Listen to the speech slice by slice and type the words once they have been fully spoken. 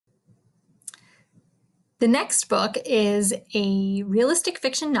The next book is a realistic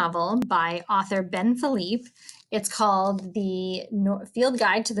fiction novel by author Ben Philippe. It's called The Field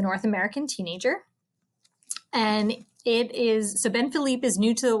Guide to the North American Teenager. And Ben Philippe is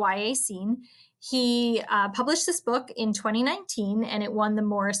new to the YA scene. He published this book in 2019 and it won the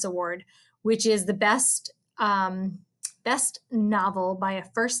Morris Award, which is the best novel by a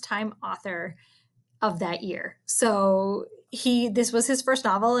first-time author of that year. So this was his first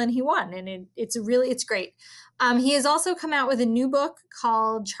novel and he won, and it's great. He has also come out with a new book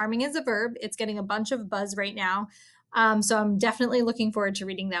called Charming as a Verb. It's getting a bunch of buzz right now. So I'm definitely looking forward to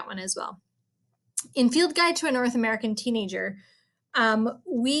reading that one as well. In Field Guide to a North American Teenager,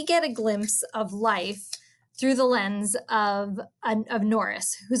 we get a glimpse of life through the lens of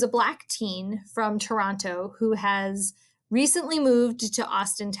Norris, who's a Black teen from Toronto who has recently moved to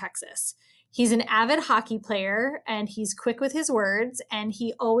Austin, Texas. He's an avid hockey player and he's quick with his words, and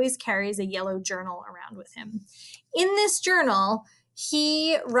he always carries a yellow journal around with him. In this journal,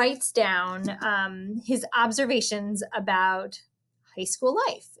 he writes down his observations about high school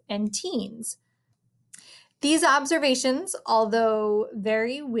life and teens. These observations, although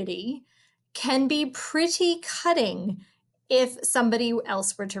very witty, can be pretty cutting if somebody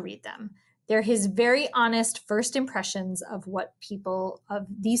else were to read them. They're his very honest first impressions of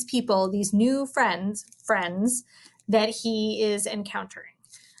these new friends that he is encountering.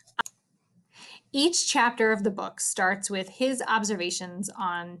 Each chapter of the book starts with his observations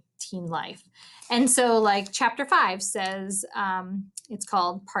on teen life. And so like chapter 5 says, it's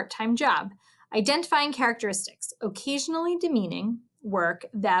called Part-Time Job, identifying characteristics, occasionally demeaning work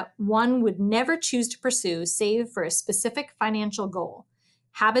that one would never choose to pursue save for a specific financial goal.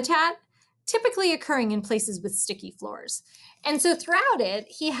 Habitat, typically occurring in places with sticky floors. And so throughout it,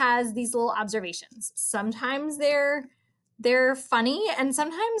 he has these little observations. Sometimes they're funny, and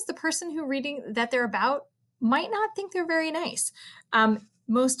sometimes the person who reading that they're about might not think they're very nice.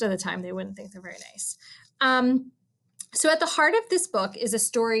 Most of the time, they wouldn't think they're very nice. So at the heart of this book is a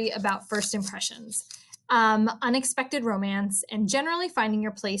story about first impressions, unexpected romance, and generally finding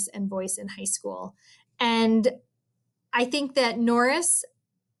your place and voice in high school. And I think that Norris,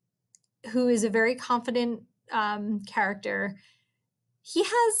 who is a very confident character, he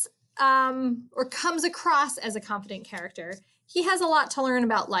has, or comes across as a confident character. He has a lot to learn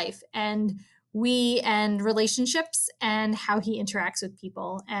about life and relationships and how he interacts with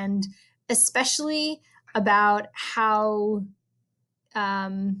people, and especially about how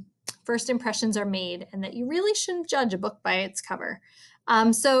first impressions are made, and that you really shouldn't judge a book by its cover.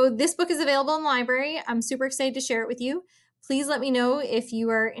 So this book is available in the library. I'm super excited to share it with you. Please let me know if you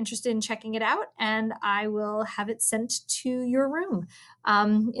are interested in checking it out, and I will have it sent to your room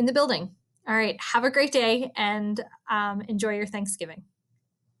in the building. All right, have a great day and enjoy your Thanksgiving.